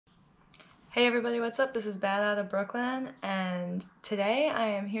Hey everybody, what's up? This is Bad out of Brooklyn, and today I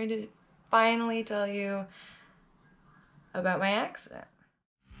am here to finally tell you about my accident.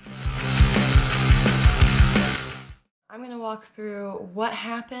 I'm going to walk through what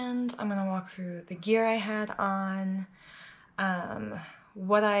happened. I'm going to walk through the gear I had on,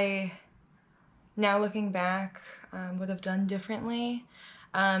 what I, now looking back, would have done differently,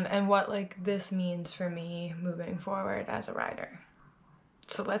 and what this means for me moving forward as a rider.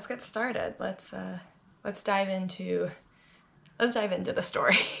 So let's get started. Let's dive into the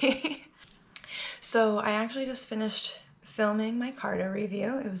story. So I actually just finished filming my Carter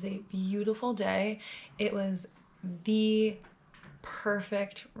review. It was a beautiful day. It was the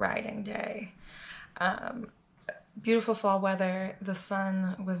perfect riding day. Beautiful fall weather. The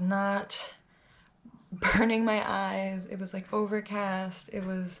sun was not burning my eyes. It was overcast. It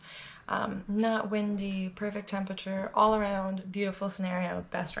was not windy, perfect temperature, all around, beautiful scenario,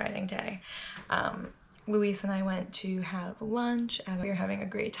 best riding day. Luis and I went to have lunch and we were having a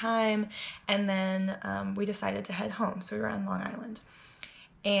great time, and then we decided to head home. So we were on Long Island,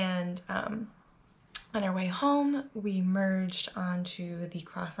 and on our way home we merged onto the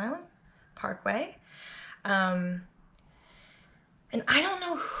Cross Island Parkway, and I don't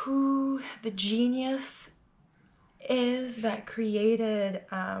know who the genius is that created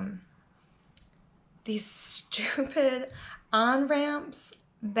these stupid on-ramps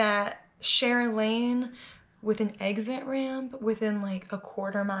that share a lane with an exit ramp within a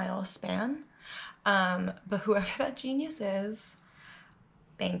quarter-mile span. But whoever that genius is,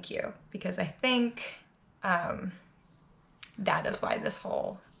 thank you, because I think that is why this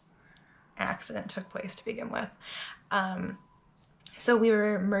whole accident took place to begin with. So we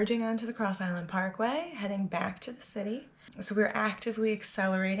were merging onto the Cross Island Parkway, heading back to the city. So we were actively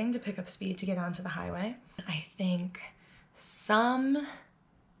accelerating to pick up speed to get onto the highway. I think some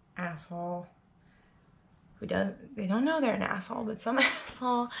asshole they don't know they're an asshole, but some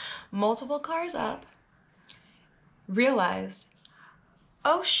asshole multiple cars up realized,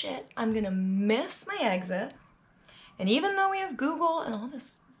 oh shit, I'm gonna miss my exit. And even though we have Google and all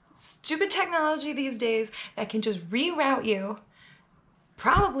this stupid technology these days that can just reroute you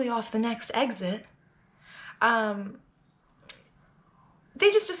probably off the next exit, they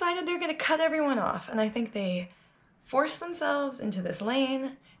just decided they're gonna cut everyone off. And I think they forced themselves into this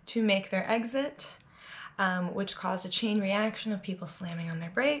lane to make their exit, which caused a chain reaction of people slamming on their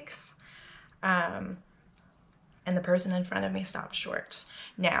brakes, and the person in front of me stopped short.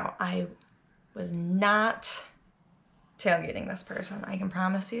 Now, I was not tailgating this person, I can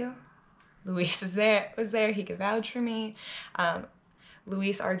promise you. Luis was there, he could vouch for me.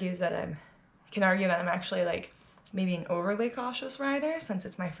 Luis can argue that I'm actually maybe an overly cautious rider, since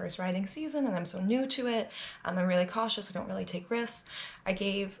it's my first riding season and I'm so new to it. I'm really cautious, I don't really take risks. I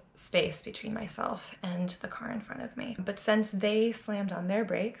gave space between myself and the car in front of me. But since they slammed on their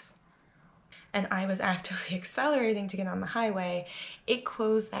brakes and I was actively accelerating to get on the highway, it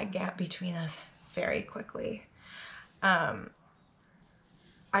closed that gap between us very quickly. I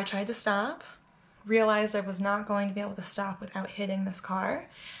tried to stop, realized I was not going to be able to stop without hitting this car.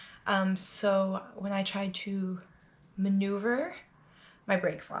 So when I tried to maneuver, my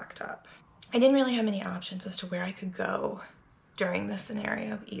brakes locked up. I didn't really have many options as to where I could go during this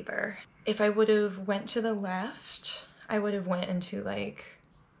scenario either. If I would have went to the left, I would have went into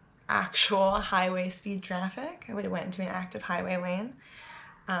actual highway speed traffic. I would have went into an active highway lane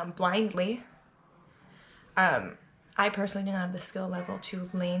blindly. I personally didn't have the skill level to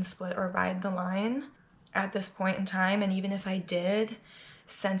lane split or ride the line at this point in time, and even if I did,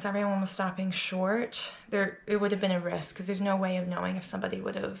 since everyone was stopping short, it would have been a risk, because there's no way of knowing if somebody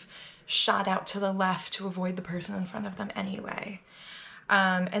would have shot out to the left to avoid the person in front of them anyway.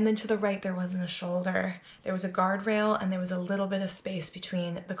 And then to the right, there wasn't a shoulder. There was a guardrail, and there was a little bit of space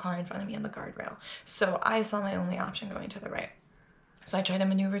between the car in front of me and the guardrail. So I saw my only option going to the right. So I tried to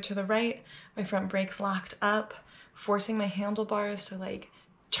maneuver to the right. My front brakes locked up, forcing my handlebars to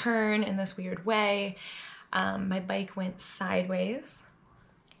turn in this weird way. My bike went sideways,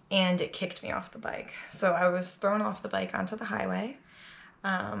 and it kicked me off the bike. So I was thrown off the bike onto the highway,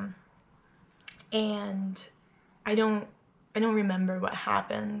 and I don't remember what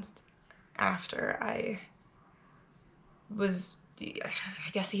happened after I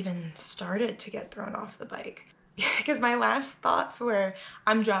guess even started to get thrown off the bike. Because my last thoughts were,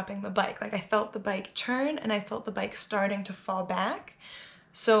 I'm dropping the bike. I felt the bike turn, and I felt the bike starting to fall back.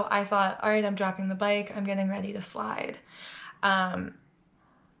 So I thought, all right, I'm dropping the bike, I'm getting ready to slide. But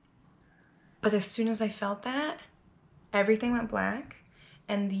as soon as I felt that, everything went black,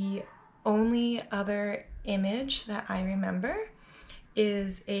 and the only other image that I remember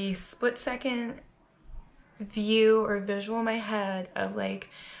is a split-second view or visual in my head of like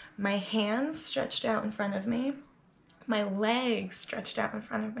my hands stretched out in front of me, my legs stretched out in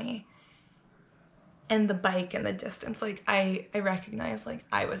front of me, and the bike in the distance. Like I recognized like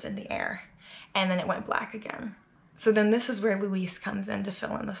I was in the air, and then it went black again. So then this is where Luis comes in to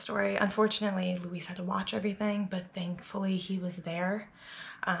fill in the story. Unfortunately, Luis had to watch everything, but thankfully he was there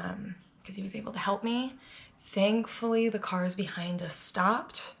because he was able to help me. Thankfully, the cars behind us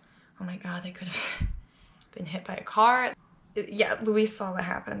stopped. Oh my God, I could have been hit by a car. Yeah, Luis saw what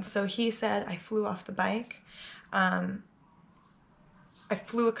happened. So he said I flew off the bike. I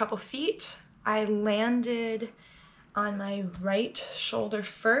flew a couple feet. I landed on my right shoulder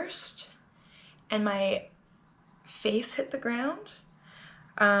first, and my face hit the ground.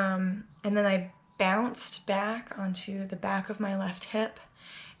 And then I bounced back onto the back of my left hip,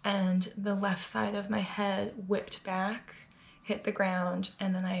 and the left side of my head whipped back, hit the ground,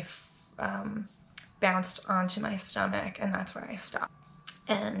 and then I bounced onto my stomach, and that's where I stopped.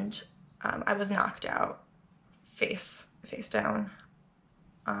 And I was knocked out face down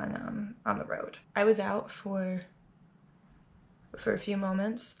on the road. I was out for a few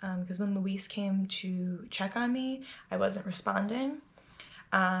moments because when Luis came to check on me, I wasn't responding.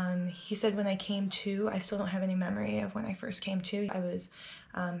 He said when I came to, I still don't have any memory of when I first came to. I was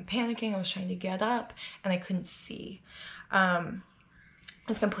panicking, I was trying to get up, and I couldn't see. I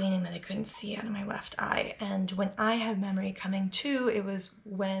was complaining that I couldn't see out of my left eye, and when I had memory coming to, it was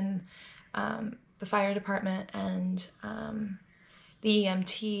when the fire department and the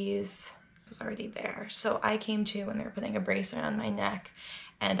EMTs was already there. So I came to when they were putting a brace around my neck,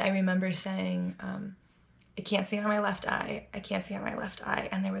 and I remember saying, I can't see on my left eye, I can't see on my left eye,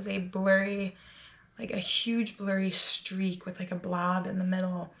 and there was a blurry, like a huge blurry streak with like a blob in the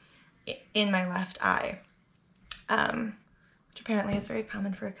middle in my left eye, which apparently is very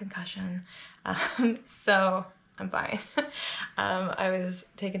common for a concussion. So I'm fine. I was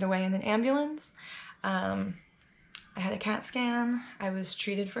taken away in an ambulance. I had a CAT scan, I was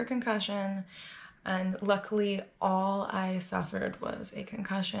treated for a concussion, and luckily all I suffered was a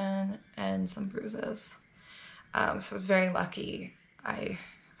concussion and some bruises. So I was very lucky. I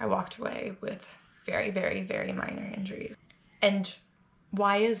walked away with very, very, very minor injuries. And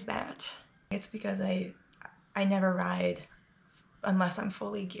why is that? It's because I never ride unless I'm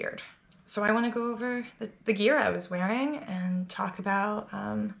fully geared. So I want to go over the gear I was wearing and talk about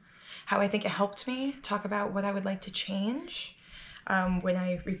how I think it helped me, talk about what I would like to change when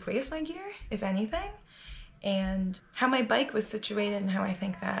I replace my gear, if anything, and how my bike was situated and how I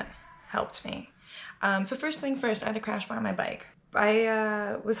think that helped me. So first thing first, I had a crash bar on my bike.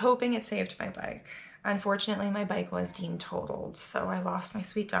 I was hoping it saved my bike. Unfortunately, my bike was deemed totaled, so I lost my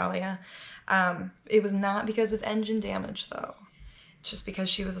sweet Dahlia. It was not because of engine damage though. It's just because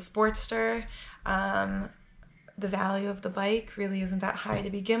she was a Sportster. The value of the bike really isn't that high to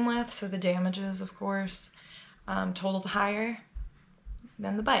begin with, so the damages, of course, totaled higher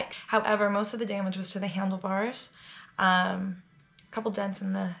than the bike. However, most of the damage was to the handlebars, a couple dents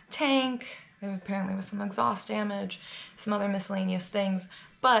in the tank, there apparently was some exhaust damage, some other miscellaneous things,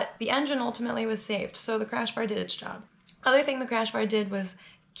 but the engine ultimately was saved, so the crash bar did its job. Other thing the crash bar did was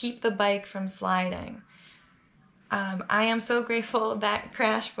keep the bike from sliding. I am so grateful that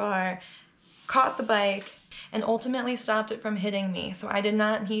crash bar caught the bike and ultimately stopped it from hitting me, so I did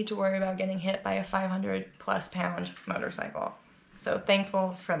not need to worry about getting hit by a 500+ pound motorcycle. So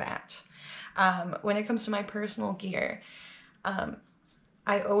thankful for that. When it comes to my personal gear,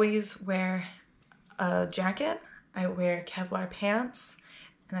 I always wear a jacket, I wear Kevlar pants,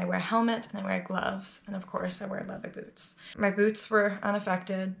 and I wear a helmet, and I wear gloves, and of course I wear leather boots. My boots were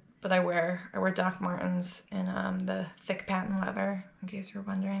unaffected, but I wear Doc Martens in the thick patent leather, in case you're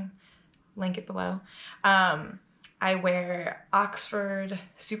wondering. Link it below. I wear Oxford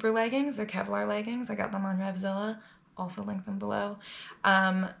super leggings, they're Kevlar leggings. I got them on Revzilla, also link them below.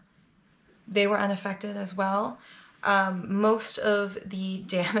 They were unaffected as well. Most of the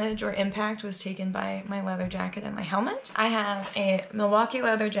damage or impact was taken by my leather jacket and my helmet. I have a Milwaukee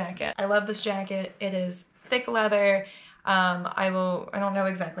leather jacket. I love this jacket. It is thick leather. I don't know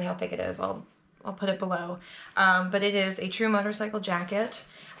exactly how thick it is. I'll put it below. But it is a true motorcycle jacket.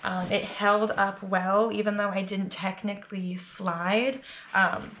 It held up well, even though I didn't technically slide.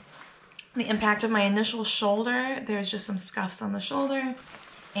 The impact of my initial shoulder, there's just some scuffs on the shoulder,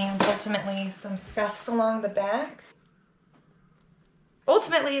 and ultimately some scuffs along the back.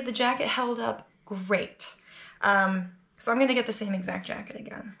 Ultimately, the jacket held up great. So I'm gonna get the same exact jacket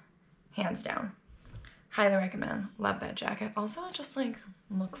again, hands down. Highly recommend, love that jacket. Also, it just like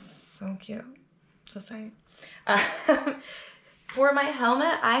looks so cute, just saying. For my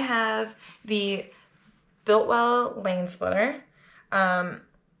helmet, I have the Biltwell lane splitter. I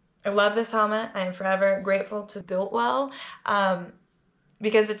love this helmet. I am forever grateful to Biltwell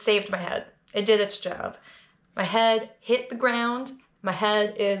because it saved my head. It did its job. My head hit the ground. My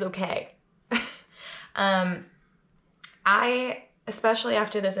head is okay. I, especially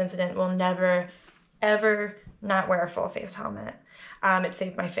after this incident, will never, ever not wear a full face helmet. It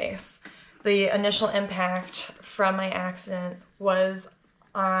saved my face. The initial impact from my accident was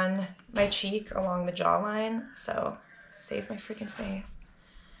on my cheek along the jawline, so saved my freaking face.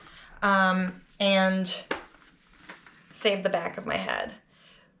 And saved the back of my head.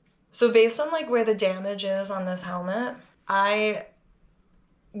 So based on like where the damage is on this helmet, I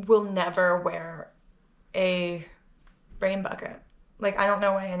will never wear a rain bucket. Like, I don't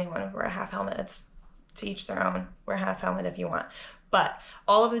know why anyone would wear a half helmet. It's to each their own. Wear a half helmet if you want. But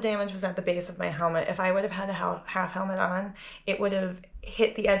all of the damage was at the base of my helmet. If I would have had a half helmet on, it would have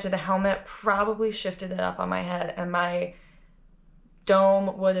hit the edge of the helmet, probably shifted it up on my head, and my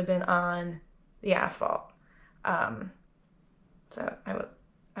dome would have been on the asphalt. So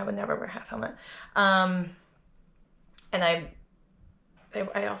I would never wear a half helmet. And I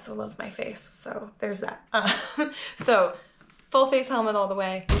also love my face, so there's that. So full face helmet all the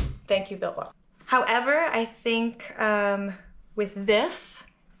way. Thank you, Biltwell. However, I think with this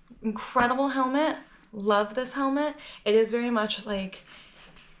incredible helmet, love this helmet, it is very much like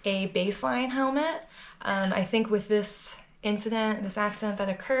a baseline helmet. I think with this incident, this accident that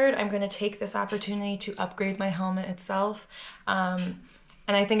occurred, I'm going to take this opportunity to upgrade my helmet itself. And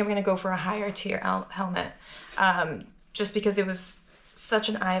I think I'm going to go for a higher tier helmet, just because it was such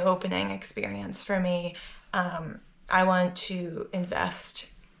an eye-opening experience for me. I want to invest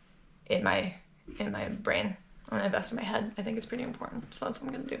in my brain. I want to invest in my head. I think it's pretty important, so that's what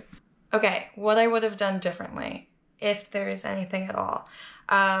I'm going to do. Okay, what I would have done differently, if there is anything at all.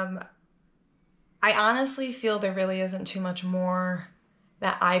 I honestly feel there really isn't too much more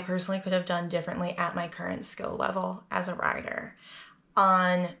that I personally could have done differently at my current skill level as a rider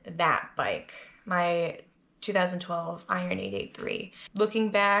on that bike, my 2012 Iron 883. Looking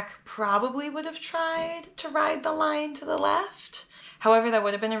back, probably would have tried to ride the line to the left. However, that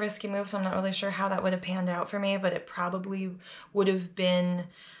would have been a risky move, so I'm not really sure how that would have panned out for me, but it probably would have been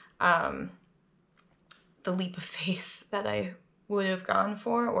the leap of faith that I would have gone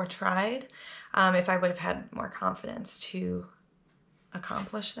for or tried if I would have had more confidence to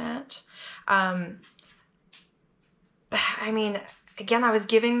accomplish that. I mean, again, I was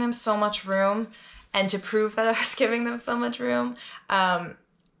giving them so much room, and to prove that I was giving them so much room,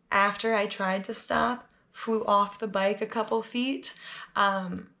 after I tried to stop, flew off the bike a couple feet.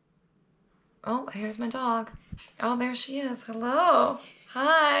 Oh, here's my dog. Oh, there she is. Hello.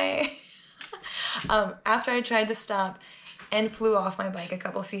 Hi. After I tried to stop and flew off my bike a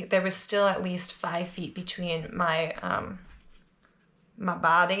couple feet, there was still at least 5 feet between my my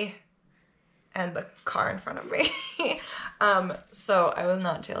body and the car in front of me. So I was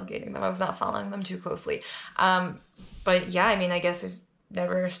not tailgating them. I was not following them too closely. But yeah, I mean, I guess there's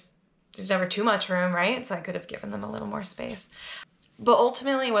never too much room, right? So I could have given them a little more space. But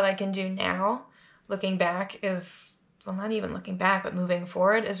ultimately what I can do now, looking back, is, well, not even looking back, but moving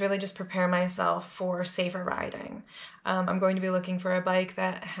forward, is really just prepare myself for safer riding. I'm going to be looking for a bike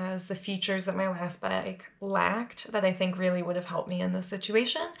that has the features that my last bike lacked, that I think really would have helped me in this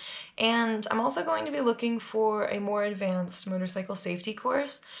situation. And I'm also going to be looking for a more advanced motorcycle safety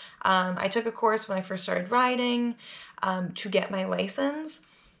course. I took a course when I first started riding to get my license,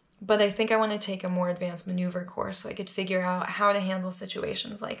 but I think I want to take a more advanced maneuver course so I could figure out how to handle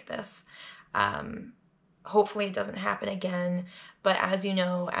situations like this. Hopefully it doesn't happen again, but as you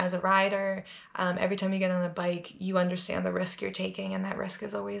know, as a rider, every time you get on a bike, you understand the risk you're taking, and that risk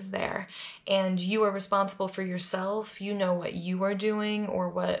is always there. And you are responsible for yourself. You know what you are doing or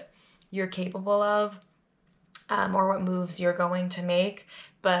what you're capable of, or what moves you're going to make,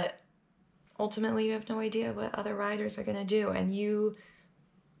 but ultimately you have no idea what other riders are going to do, and you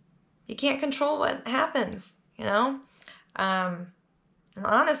can't control what happens, you know? And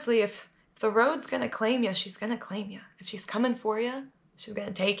honestly, if the road's gonna claim you, she's gonna claim you. If she's coming for you, she's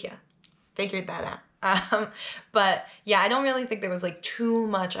gonna take you. Figured that out. But yeah, I don't really think there was like too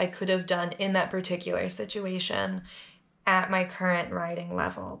much I could have done in that particular situation at my current riding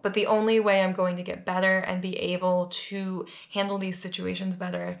level. But the only way I'm going to get better and be able to handle these situations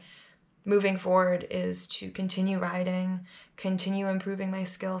better moving forward is to continue riding, continue improving my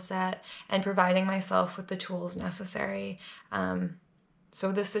skill set, and providing myself with the tools necessary so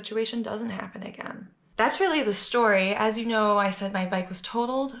this situation doesn't happen again. that's really the story. As you know, I said my bike was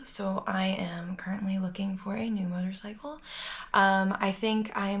totaled, so I am currently looking for a new motorcycle. I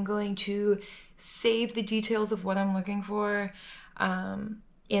think I am going to save the details of what I'm looking for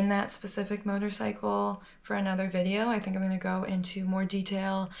in that specific motorcycle for another video. I think I'm going to go into more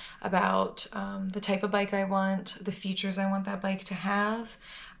detail about the type of bike I want, the features I want that bike to have,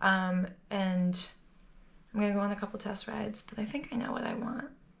 and I'm going to go on a couple test rides, but I think I know what I want.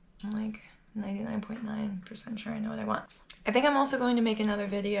 I'm like 99.9% sure I know what I want. I think I'm also going to make another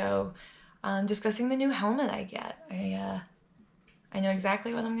video discussing the new helmet I get. I know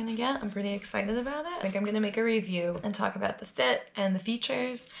exactly what I'm gonna get. I'm pretty excited about it. I think I'm gonna make a review and talk about the fit and the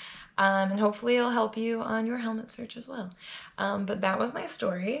features, and hopefully it'll help you on your helmet search as well. But that was my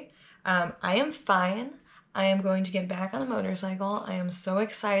story. I am fine. I am going to get back on a motorcycle. I am so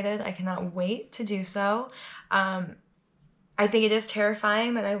excited. I cannot wait to do so. I think it is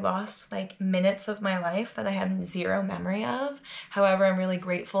terrifying that I lost like minutes of my life that I have zero memory of. However, I'm really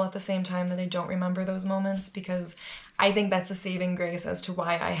grateful at the same time that I don't remember those moments, because I think that's a saving grace as to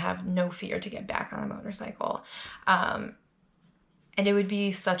why I have no fear to get back on a motorcycle. And it would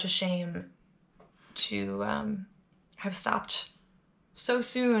be such a shame to have stopped so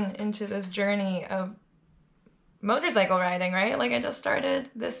soon into this journey of motorcycle riding, right? Like, I just started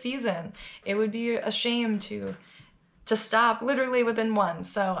this season. It would be a shame to stop literally within one.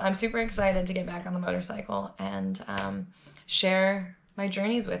 So I'm super excited to get back on the motorcycle and share my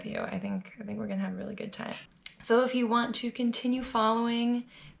journeys with you. I think we're gonna have a really good time. So if you want to continue following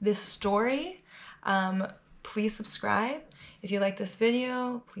this story, please subscribe. If you like this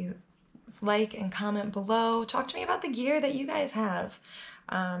video, please like and comment below. Talk to me about the gear that you guys have,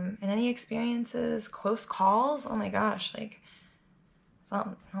 and any experiences, close calls. Oh my gosh, like, it's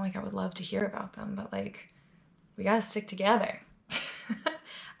not like I would love to hear about them, but like, we gotta stick together.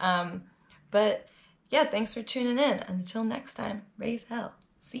 But yeah, thanks for tuning in. Until next time, raise hell.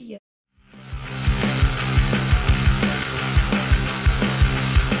 See ya.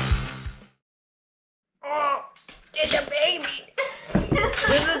 Oh, it's a baby.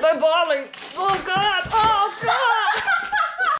 This is my body.